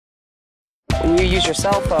When you use your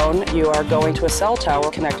cell phone, you are going to a cell tower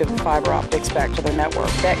connected with fiber optics back to their network.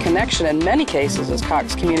 That connection, in many cases, is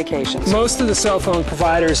Cox Communications. Most of the cell phone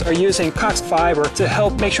providers are using Cox Fiber to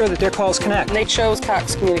help make sure that their calls connect. And they chose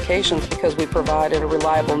Cox Communications because we provided a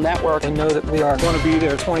reliable network. They know that we are going to be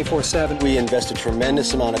there 24/7. We invest a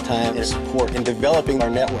tremendous amount of time and support in developing our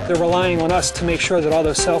network. They're relying on us to make sure that all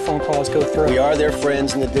those cell phone calls go through. We are their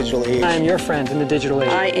friends in the digital age. I am your friend in the digital age.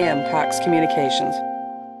 I am Cox Communications.